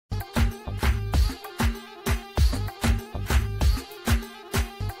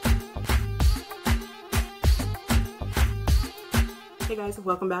Hey guys,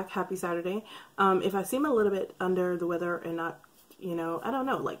 welcome back. Happy Saturday. If I seem a little bit under the weather and not, I don't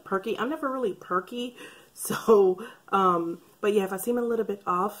know, like perky. I'm never really perky. So, but yeah, if I seem a little bit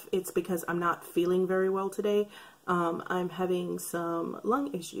off, it's because I'm not feeling very well today. I'm having some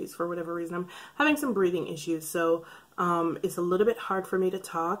lung issues for whatever reason. I'm having some breathing issues. So, it's a little bit hard for me to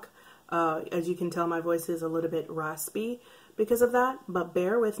talk. As you can tell, my voice is a little bit raspy because of that, but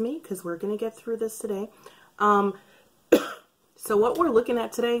bear with me because we're going to get through this today. So what we're looking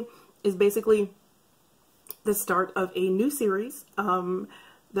at today is basically the start of a new series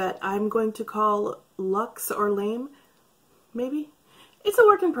that I'm going to call Luxe or Lame, maybe? It's a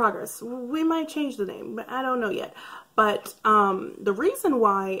work in progress. We might change the name, but I don't know yet. But the reason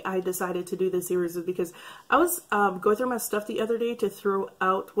why I decided to do this series is because I was going through my stuff the other day to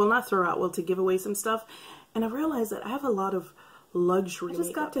to give away some stuff. And I realized that I have a lot of luxury. I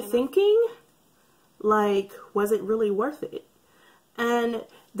just got to thinking, like, was it really worth it? And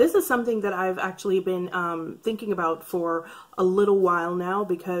this is something that I've actually been thinking about for a little while now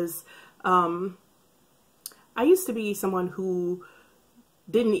because I used to be someone who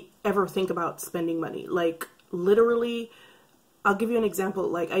didn't ever think about spending money. Like, literally, I'll give you an example.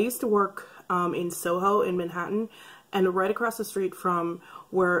 Like, I used to work in Soho in Manhattan, and right across the street from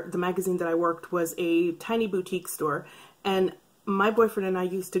where the magazine that I worked was a tiny boutique store. And my boyfriend and I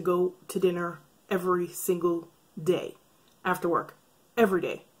used to go to dinner every single day after work. Every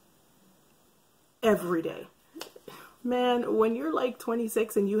day. Every day. Man, when you're like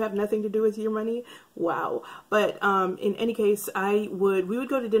 26 and you have nothing to do with your money, wow. But in any case, we would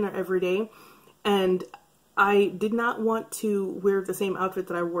go to dinner every day, and I did not want to wear the same outfit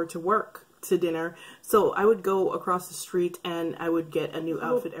that I wore to work to dinner. So I would go across the street and I would get a new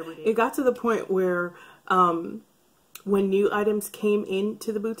outfit every day. It got to the point where when new items came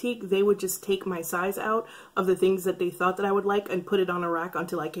into the boutique, they would just take my size out of the things that they thought that I would like and put it on a rack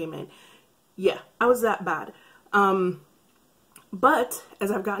until I came in. Yeah, I was that bad. But as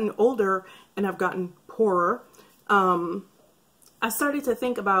I've gotten older and I've gotten poorer, I started to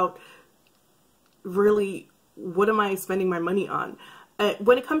think about really, what am I spending my money on?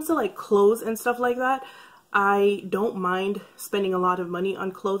 When it comes to like clothes and stuff like that, I don't mind spending a lot of money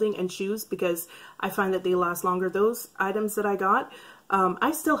on clothing and shoes because I find that they last longer. Those items that I got,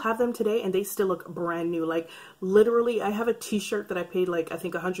 I still have them today and they still look brand new. Like, literally, I have a t-shirt that I paid like, I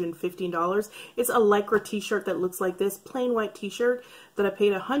think $115. It's a Lycra t-shirt that looks like this, plain white t-shirt that I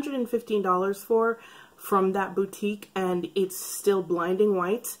paid $115 for from that boutique, and it's still blinding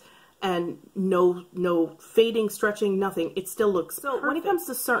white and no fading, stretching, nothing. It still looks perfect. When it comes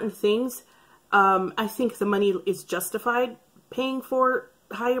to certain things, I think the money is justified paying for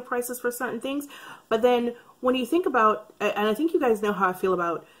higher prices for certain things. But then when you think about, and I think you guys know how I feel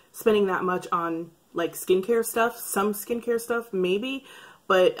about spending that much on like skincare stuff, some skincare stuff maybe,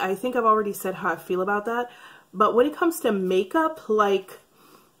 but I think I've already said how I feel about that. But when it comes to makeup, like,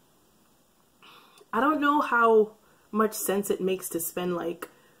 I don't know how much sense it makes to spend like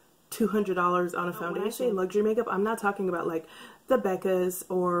 $200 on a foundation. When I say luxury makeup, I'm not talking about like the Becca's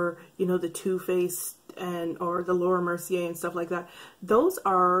or, the Too Faced or the Laura Mercier and stuff like that. Those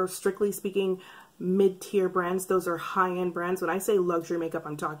are, strictly speaking, mid-tier brands. Those are high-end brands. When I say luxury makeup,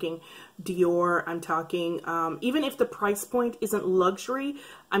 I'm talking Dior. I'm talking, even if the price point isn't luxury,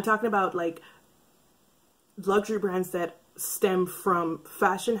 I'm talking about like luxury brands that stem from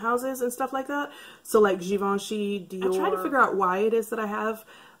fashion houses and stuff like that. So like Givenchy, Dior. I try to figure out why it is that I have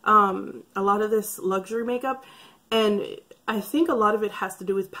a lot of this luxury makeup, and I think a lot of it has to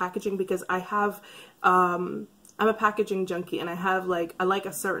do with packaging because I have I'm a packaging junkie and I like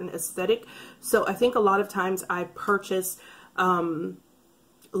a certain aesthetic. So I think a lot of times I purchase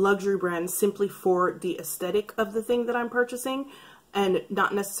luxury brands simply for the aesthetic of the thing that I'm purchasing and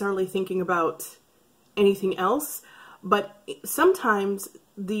not necessarily thinking about anything else. But sometimes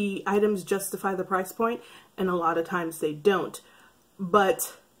the items justify the price point and a lot of times they don't.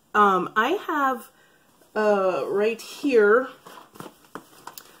 But I have right here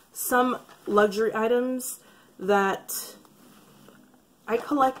some luxury items that I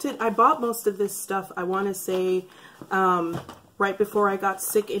collected. I bought most of this stuff, I want to say, right before I got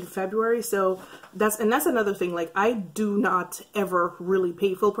sick in February. So that's another thing. Like, I do not ever really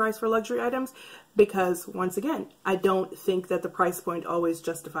pay full price for luxury items because, once again, I don't think that the price point always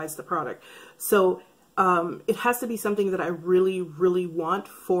justifies the product. So it has to be something that I really, really want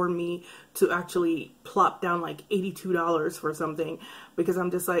for me to actually plop down like $82 for something, because I'm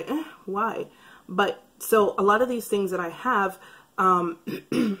just like, why? But so a lot of these things that I have,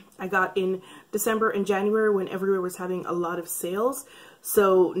 I got in December and January when everywhere was having a lot of sales.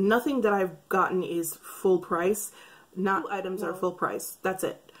 So nothing that I've gotten is full price. not items are full price. That's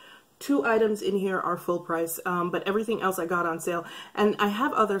it. 2 items in here are full price, but everything else I got on sale. And I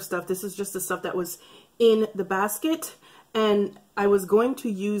have other stuff. This is just the stuff that was in the basket, and I was going to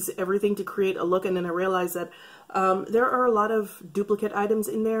use everything to create a look, and then I realized that there are a lot of duplicate items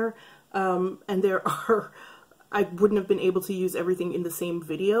in there, and I wouldn't have been able to use everything in the same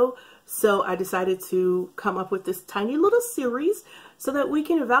video, so I decided to come up with this tiny little series so that we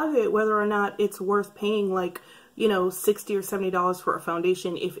can evaluate whether or not it's worth paying, like, you know, $60 or $70 for a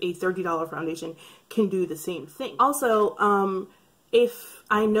foundation if a $30 foundation can do the same thing. Also, if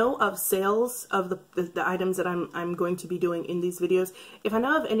I know of sales of the items that I'm going to be doing in these videos, if I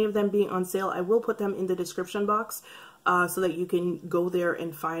know of any of them being on sale, I will put them in the description box so that you can go there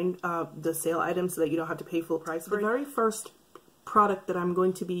and find the sale items so that you don't have to pay full price for it. The very first product that I'm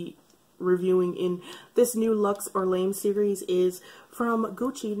going to be reviewing in this new Luxe or Lame series is from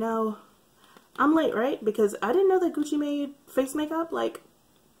Gucci. Now, I'm late, right? Because I didn't know that Gucci made face makeup. Like,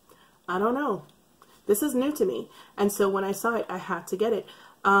 I don't know. This is new to me. And so when I saw it, I had to get it.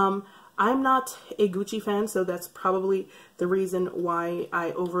 I'm not a Gucci fan, so that's probably the reason why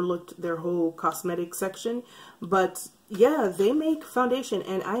I overlooked their whole cosmetic section. But yeah, they make foundation,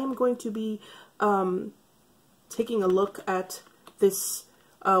 and I am going to be taking a look at this,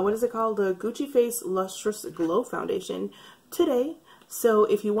 what is it called? The Gucci Face Lustrous Glow Foundation today. So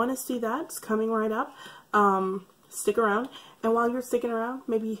if you want to see that, it's coming right up. Stick around. And while you're sticking around,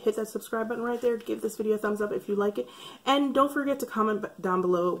 maybe hit that subscribe button right there. Give this video a thumbs up if you like it. And don't forget to comment down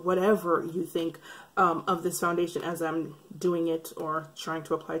below whatever you think of this foundation as I'm doing it or trying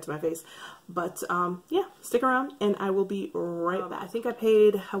to apply it to my face. But yeah, stick around and I will be right back. I think I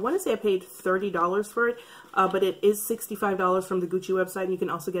want to say I paid $30 for it, but it is $65 from the Gucci website. And you can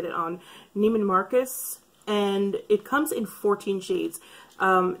also get it on Neiman Marcus. And it comes in 14 shades.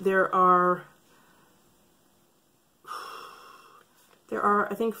 There are,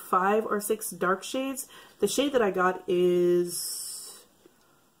 I think, 5 or 6 dark shades. The shade that I got is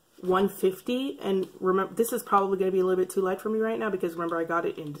 150, and remember, this is probably going to be a little bit too light for me right now because remember I got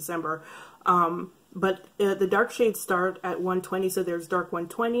it in December. But the dark shades start at 120, so there's dark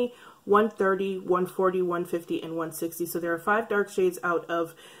 120, 130, 140, 150, and 160. So there are 5 dark shades out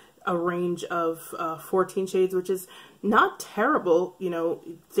of a range of 14 shades, which is not terrible, you know,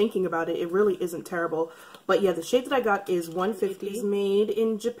 thinking about it. It really isn't terrible. But yeah, the shade that I got is 150. It's made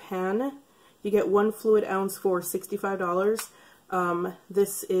in Japan. You get 1 fluid ounce for $65.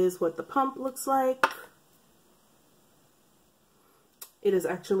 This is what the pump looks like. It is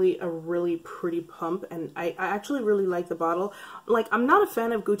actually a really pretty pump, and I actually really like the bottle. Like, I'm not a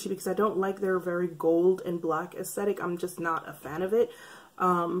fan of Gucci because I don't like their very gold and black aesthetic. I'm just not a fan of it.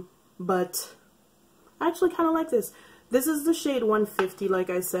 But I actually kind of like this. This is the shade 150, like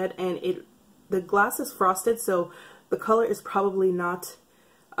I said, and the glass is frosted, so the color is probably not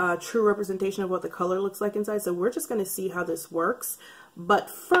a true representation of what the color looks like inside. So we're just going to see how this works. But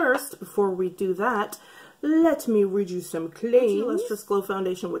first, before we do that, let me read you some claims. Lustrous Glow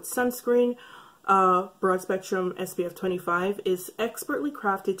Foundation with sunscreen, broad spectrum SPF 25 is expertly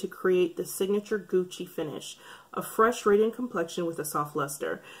crafted to create the signature Gucci finish, a fresh, radiant complexion with a soft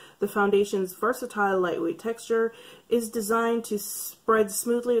luster. The foundation's versatile, lightweight texture is designed to spread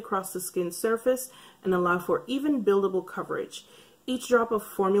smoothly across the skin surface and allow for even buildable coverage. Each drop of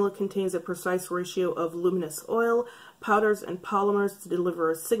formula contains a precise ratio of luminous oil, powders, and polymers to deliver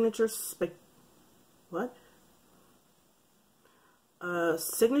a signature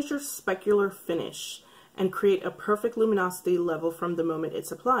specular finish and create a perfect luminosity level from the moment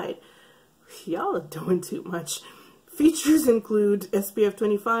it's applied. Y'all are doing too much. Features include SPF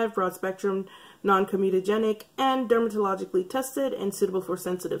 25, broad spectrum, non-comedogenic, and dermatologically tested and suitable for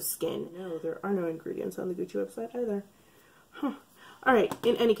sensitive skin. No, there are no ingredients on the Gucci website either. Huh. Alright,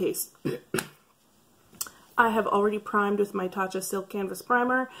 in any case, I have already primed with my Tatcha Silk Canvas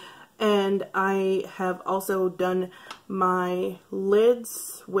Primer, and I have also done my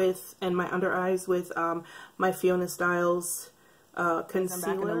lids with, and my under eyes with my Fiona Styles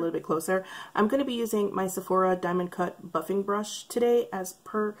concealer. Back in a little bit closer. I'm going to be using my Sephora Diamond Cut buffing brush today as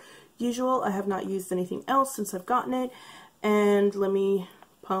per usual. I have not used anything else since I've gotten it. And let me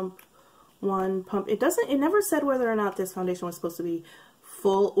pump one pump. It never said whether or not this foundation was supposed to be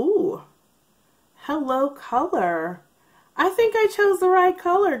full. Ooh. Hello color. I think I chose the right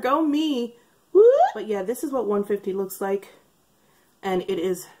color. Go me. Woo! But yeah, this is what 150 looks like. And it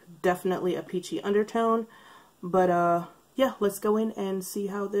is definitely a peachy undertone. But yeah, let's go in and see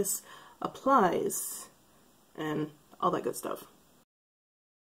how this applies and all that good stuff.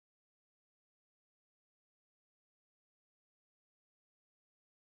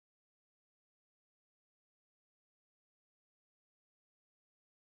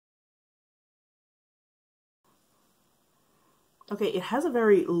 Okay, it has a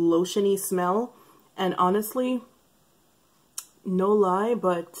very lotiony smell, and honestly, no lie,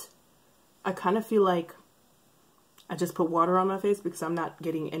 but I kind of feel like I just put water on my face because I'm not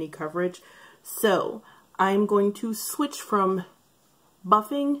getting any coverage. So I'm going to switch from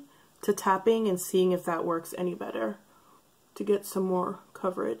buffing to tapping and seeing if that works any better to get some more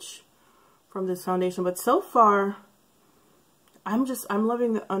coverage from this foundation. But so far, I'm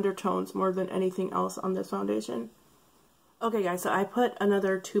loving the undertones more than anything else on this foundation. Okay guys, so I put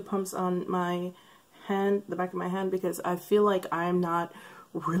another 2 pumps on my hand, the back of my hand, because I feel like I'm not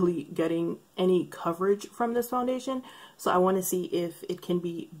really getting any coverage from this foundation. So I want to see if it can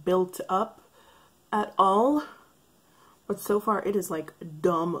be built up at all. But so far it is like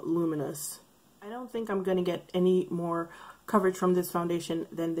dumb luminous. I don't think I'm going to get any more coverage from this foundation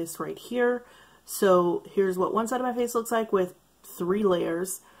than this right here. So here's what one side of my face looks like with 3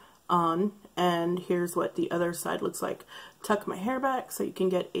 layers on, and here's what the other side looks like. Tuck my hair back so you can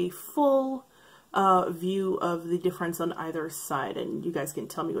get a full view of the difference on either side, and you guys can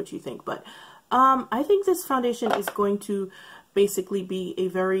tell me what you think. But I think this foundation is going to basically be a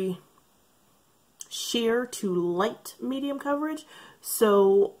very sheer to light medium coverage.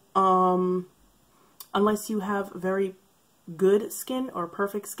 So unless you have very good skin or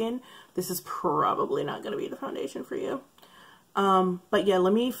perfect skin, this is probably not going to be the foundation for you. But yeah,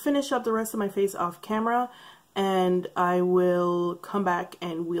 let me finish up the rest of my face off camera, and I will come back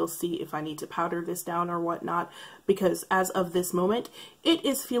and we'll see if I need to powder this down or whatnot, because as of this moment, it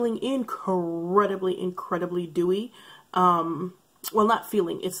is feeling incredibly dewy. Well, not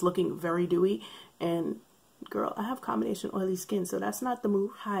feeling, it's looking very dewy, and girl, I have combination oily skin, so that's not the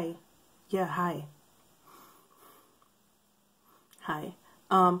move. Hi. Yeah, hi. Hi.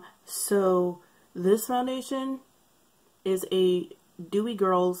 So this foundation is a dewy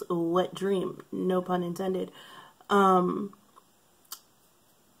girl's wet dream, no pun intended.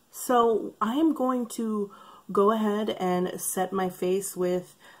 So I am going to go ahead and set my face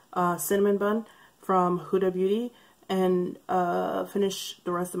with Cinnamon Bun from Huda Beauty and finish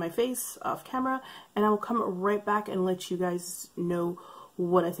the rest of my face off camera, and I will come right back and let you guys know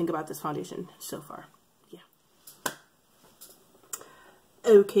what I think about this foundation so far. Yeah.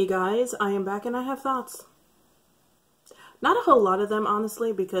 Okay guys, I am back and I have thoughts. Not a whole lot of them,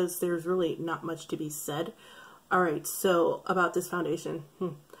 honestly, because there's really not much to be said. Alright, so about this foundation.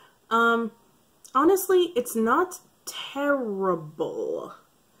 Honestly, it's not terrible.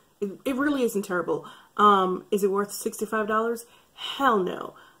 It really isn't terrible. Is it worth $65? Hell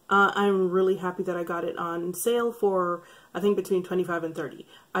no. I'm really happy that I got it on sale for, I think, between $25 and $30.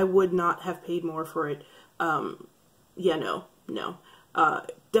 I would not have paid more for it. Yeah, no.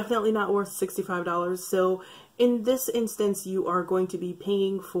 Definitely not worth $65. So in this instance, you are going to be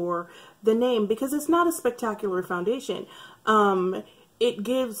paying for the name because it's not a spectacular foundation. It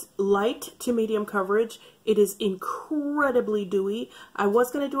gives light to medium coverage. It is incredibly dewy. I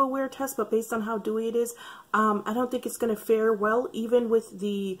was going to do a wear test, but based on how dewy it is, I don't think it's going to fare well, even with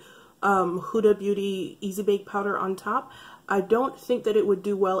the Huda Beauty Easy Bake Powder on top. I don't think that it would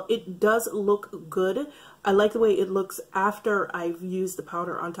do well. It does look good. I like the way it looks after I've used the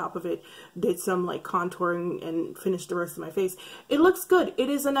powder on top of it, did some like contouring and finished the rest of my face. It looks good. It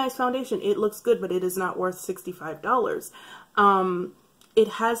is a nice foundation. It looks good, but it is not worth $65. It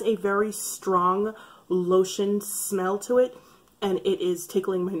has a very strong lotion smell to it, and it is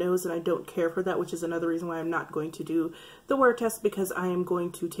tickling my nose, and I don't care for that, which is another reason why I'm not going to do the wear test, because I am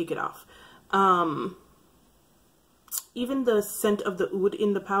going to take it off. Even the scent of the oud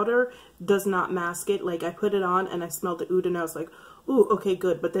in the powder does not mask it. Like, I put it on and I smelled the oud and I was like, ooh, okay,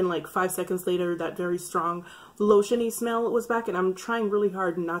 good. But then like 5 seconds later, that very strong lotiony smell was back, and I'm trying really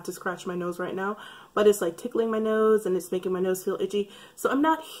hard not to scratch my nose right now, but it's like tickling my nose and it's making my nose feel itchy. So I'm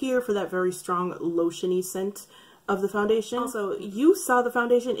not here for that very strong lotiony scent of the foundation. So you saw the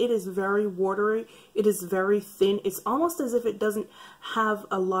foundation. It is very watery. It is very thin. It's almost as if it doesn't have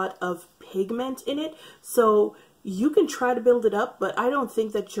a lot of pigment in it. So you can try to build it up, but I don't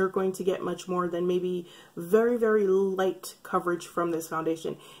think that you're going to get much more than maybe very, very light coverage from this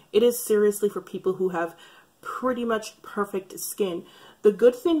foundation. It is seriously for people who have pretty much perfect skin. The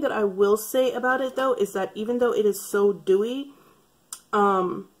good thing that I will say about it, though, is that even though it is so dewy,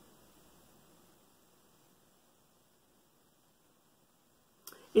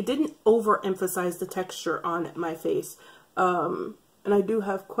 it didn't overemphasize the texture on my face. And I do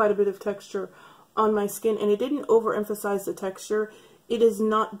have quite a bit of texture on my skin, and it didn't overemphasize the texture. It is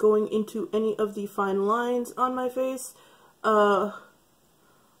not going into any of the fine lines on my face. I'm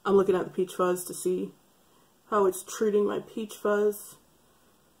looking at the peach fuzz to see how it's treating my peach fuzz.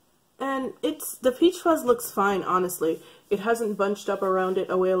 And the peach fuzz looks fine, honestly. It hasn't bunched up around it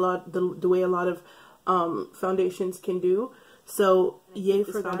the way a lot of foundations can do. So yay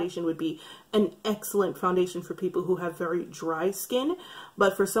for that. Foundation would be an excellent foundation for people who have very dry skin,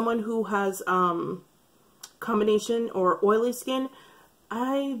 but for someone who has combination or oily skin,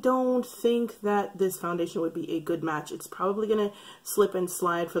 I don't think that this foundation would be a good match. It's probably gonna slip and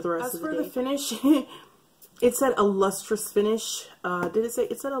slide for the rest of the day. As for the finish, it said a lustrous finish. Did it say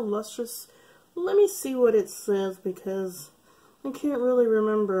it said a lustrous? Let me see what it says because I can't really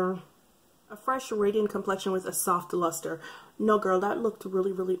remember. A fresh, radiant complexion with a soft luster. No, girl, that looked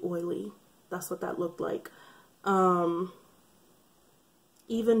really, really oily. That's what that looked like. Even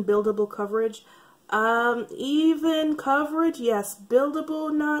buildable coverage. Even coverage, yes.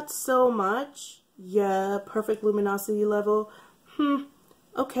 Buildable, not so much. Yeah, perfect luminosity level.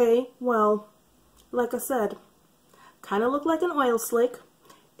 Okay, well, like I said, kind of look like an oil slick.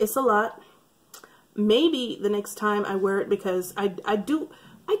 It's a lot. Maybe the next time I wear it, because I do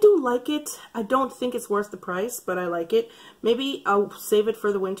like it. I don't think it's worth the price, but I like it. Maybe I'll save it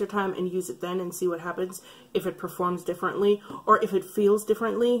for the winter time and use it then and see what happens, if it performs differently or if it feels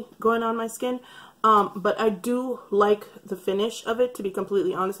differently going on my skin. But I do like the finish of it, to be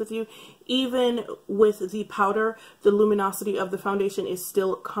completely honest with you. Even with the powder, the luminosity of the foundation is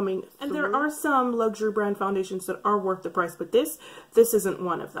still coming through. And there are some luxury brand foundations that are worth the price, but this isn't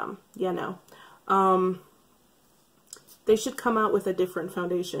one of them. Yeah, no. They should come out with a different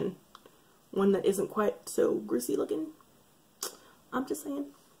foundation. One that isn't quite so greasy looking. I'm just saying.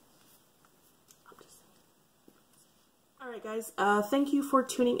 Alright guys, thank you for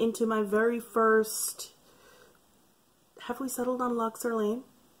tuning into my very first... Have we settled on Luxe or Lame?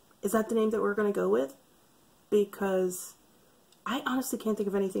 Is that the name that we're going to go with? Because I honestly can't think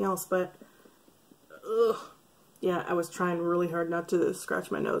of anything else, but... Ugh. Yeah, I was trying really hard not to scratch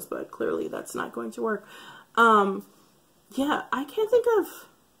my nose, but clearly that's not going to work. Yeah, I can't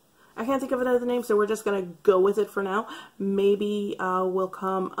think of another name, so we're just gonna go with it for now. Maybe we'll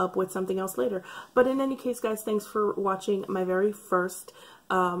come up with something else later. But in any case, guys, thanks for watching my very first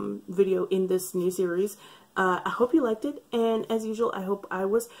video in this new series. I hope you liked it, and as usual, I hope I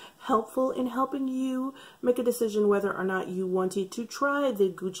was helpful in helping you make a decision whether or not you wanted to try the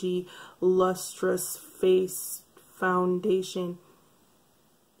Gucci Lustrous Face Foundation.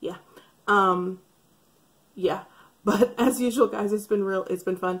 Yeah. Yeah. But as usual, guys, it's been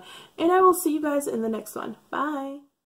fun. And I will see you guys in the next one. Bye.